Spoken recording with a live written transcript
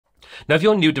Now, if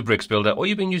you're new to Bricks Builder or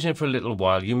you've been using it for a little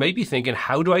while, you may be thinking,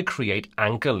 how do I create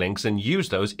anchor links and use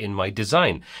those in my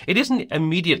design? It isn't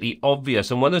immediately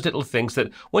obvious, and one of those little things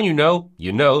that when you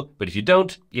know, but if you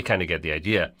don't, you kind of get the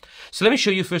idea. So let me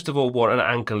show you first of all what an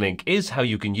anchor link is, how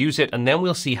you can use it, and then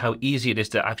we'll see how easy it is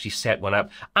to actually set one up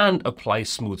and apply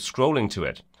smooth scrolling to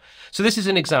it. So this is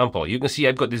an example. You can see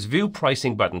I've got this view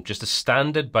pricing button, just a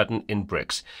standard button in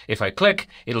Bricks. If I click,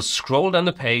 it'll scroll down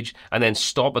the page and then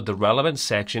stop at the relevant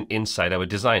section inside our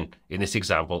design. In this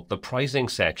example, the pricing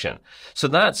section. So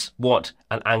that's what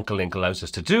an anchor link allows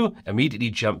us to do.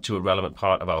 Immediately jump to a relevant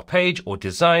part of our page or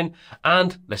design.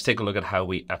 And let's take a look at how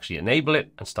we actually enable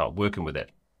it and start working with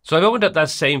it. So I've opened up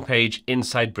that same page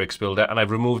inside Bricks Builder and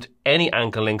I've removed any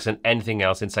anchor links and anything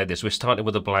else inside this. We're starting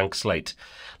with a blank slate.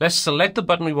 Let's select the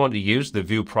button we want to use, the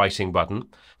view pricing button.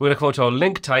 We're going to go to our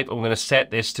link type and we're going to set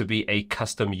this to be a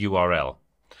custom URL.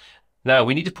 Now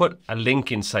we need to put a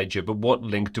link inside here, but what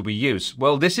link do we use?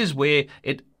 Well, this is where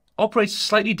it operates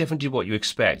slightly different to what you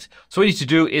expect. So what we need to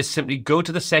do is simply go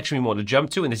to the section we want to jump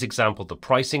to, in this example, the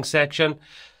pricing section.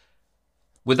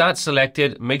 With that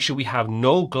selected, make sure we have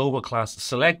no global class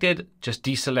selected, just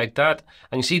deselect that.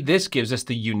 And you see this gives us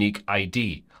the unique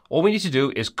ID. All we need to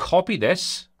do is copy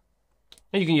this,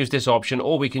 and you can use this option,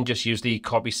 or we can just use the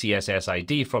copy CSS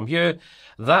ID from here.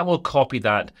 That will copy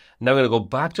that. Now we're going to go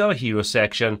back to our hero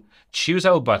section, choose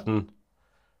our button,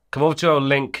 come over to our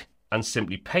link and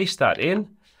simply paste that in.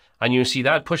 And you see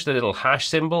that push the little hash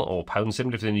symbol or pound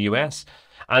symbol if you're in the US,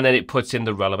 and then it puts in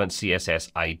the relevant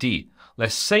CSS ID.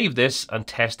 Let's save this and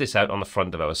test this out on the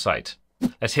front of our site.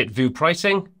 Let's hit view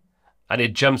pricing and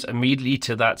it jumps immediately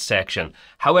to that section.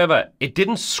 However, it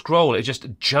didn't scroll, it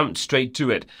just jumped straight to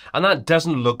it. And that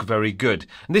doesn't look very good.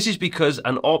 And this is because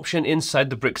an option inside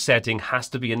the brick setting has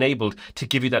to be enabled to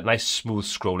give you that nice smooth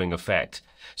scrolling effect.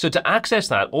 So to access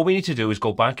that, all we need to do is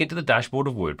go back into the dashboard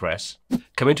of WordPress,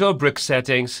 come into our brick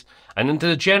settings and into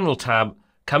the general tab,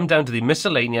 come down to the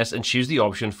miscellaneous and choose the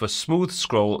option for smooth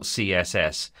scroll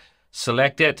CSS.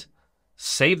 Select it,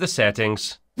 save the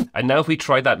settings, and now if we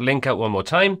try that link out one more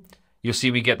time, you'll see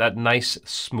we get that nice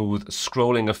smooth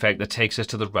scrolling effect that takes us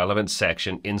to the relevant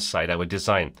section inside our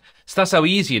design. So that's how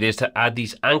easy it is to add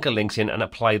these anchor links in and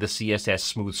apply the CSS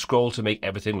smooth scroll to make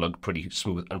everything look pretty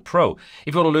smooth and pro.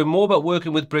 If you want to learn more about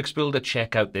working with Bricks Builder,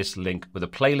 check out this link with a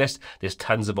playlist. There's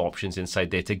tons of options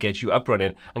inside there to get you up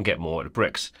running and get more at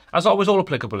Bricks. As always, all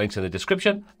applicable links in the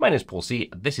description. My name is Paul C.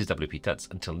 This is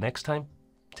WPTuts. Until next time,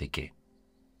 take care.